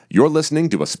You're listening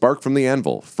to A Spark from the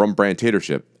Anvil. From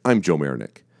Brandtatorship, I'm Joe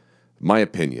Marinick. My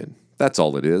opinion. That's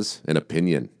all it is, an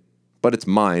opinion. But it's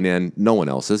mine and no one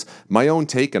else's, my own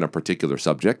take on a particular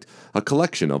subject, a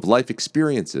collection of life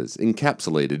experiences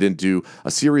encapsulated into a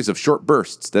series of short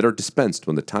bursts that are dispensed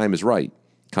when the time is right.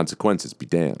 Consequences be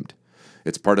damned.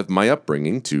 It's part of my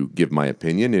upbringing to give my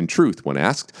opinion in truth when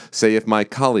asked, say if my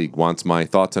colleague wants my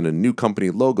thoughts on a new company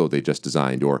logo they just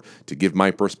designed, or to give my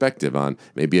perspective on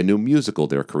maybe a new musical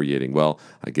they're creating. Well,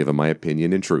 I give them my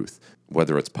opinion in truth,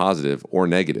 whether it's positive or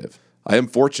negative. I am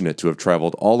fortunate to have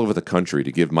traveled all over the country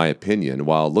to give my opinion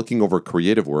while looking over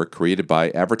creative work created by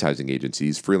advertising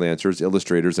agencies, freelancers,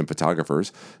 illustrators, and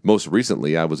photographers. Most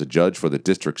recently, I was a judge for the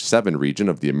District 7 region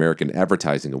of the American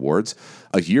Advertising Awards.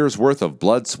 A year's worth of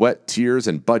blood, sweat, tears,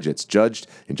 and budgets judged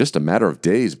in just a matter of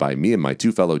days by me and my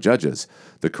two fellow judges.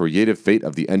 The creative fate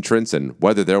of the entrants and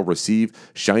whether they'll receive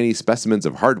shiny specimens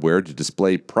of hardware to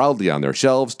display proudly on their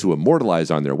shelves, to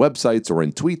immortalize on their websites or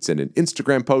in tweets and in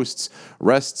Instagram posts,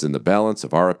 rests in the balance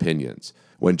of our opinions.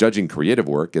 When judging creative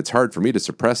work, it's hard for me to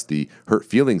suppress the hurt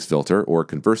feelings filter or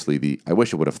conversely the I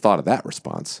wish I would have thought of that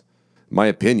response. My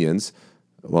opinions,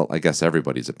 well, I guess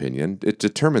everybody's opinion, it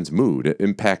determines mood, it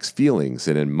impacts feelings,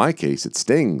 and in my case, it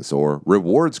stings or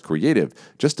rewards creative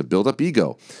just to build up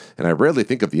ego. And I rarely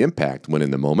think of the impact when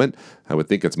in the moment. I would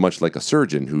think it's much like a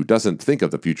surgeon who doesn't think of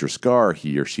the future scar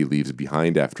he or she leaves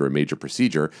behind after a major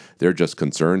procedure. They're just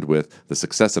concerned with the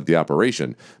success of the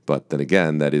operation. But then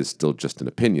again, that is still just an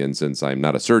opinion since I'm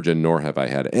not a surgeon, nor have I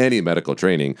had any medical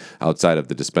training outside of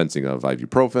the dispensing of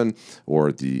ibuprofen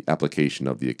or the application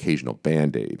of the occasional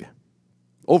Band-Aid.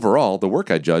 Overall, the work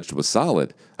I judged was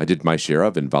solid. I did my share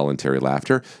of involuntary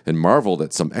laughter and marveled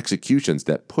at some executions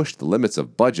that pushed the limits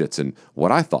of budgets and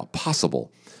what I thought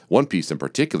possible. One piece in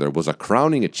particular was a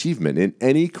crowning achievement in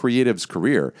any creative's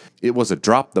career. It was a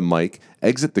drop the mic,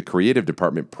 exit the creative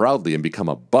department proudly, and become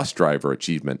a bus driver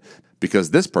achievement.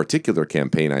 Because this particular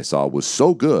campaign I saw was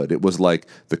so good, it was like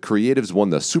the creatives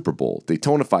won the Super Bowl,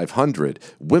 Daytona 500,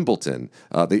 Wimbledon.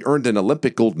 They earned an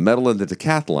Olympic gold medal in the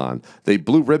decathlon. They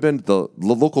blue ribboned the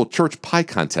local church pie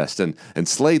contest and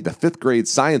slayed the 5th grade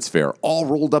science fair, all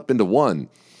rolled up into one.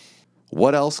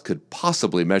 What else could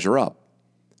possibly measure up?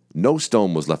 No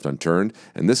stone was left unturned,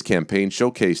 and this campaign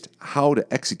showcased how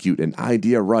to execute an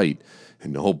idea right.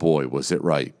 And oh boy, was it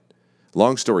right.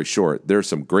 Long story short, there's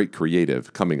some great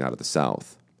creative coming out of the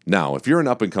South. Now, if you're an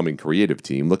up-and-coming creative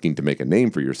team looking to make a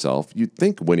name for yourself, you'd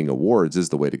think winning awards is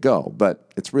the way to go,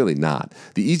 but it's really not.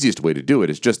 The easiest way to do it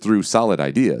is just through solid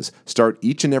ideas. Start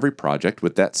each and every project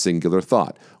with that singular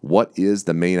thought. What is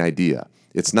the main idea?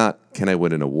 It's not, can I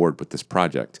win an award with this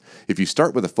project? If you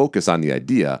start with a focus on the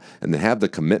idea and then have the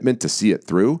commitment to see it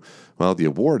through, well, the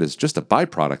award is just a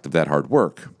byproduct of that hard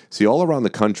work. See, all around the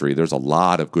country, there's a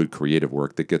lot of good creative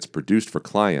work that gets produced for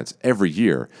clients every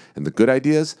year. And the good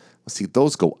ideas, well, see,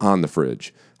 those go on the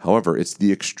fridge. However, it's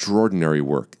the extraordinary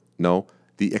work, no,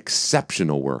 the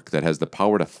exceptional work that has the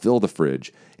power to fill the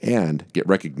fridge and get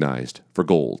recognized for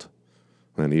gold.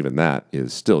 And even that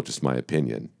is still just my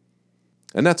opinion.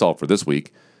 And that's all for this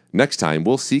week. Next time,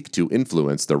 we'll seek to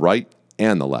influence the right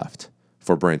and the left.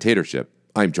 For Brandtatorship,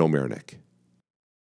 I'm Joe Marinick.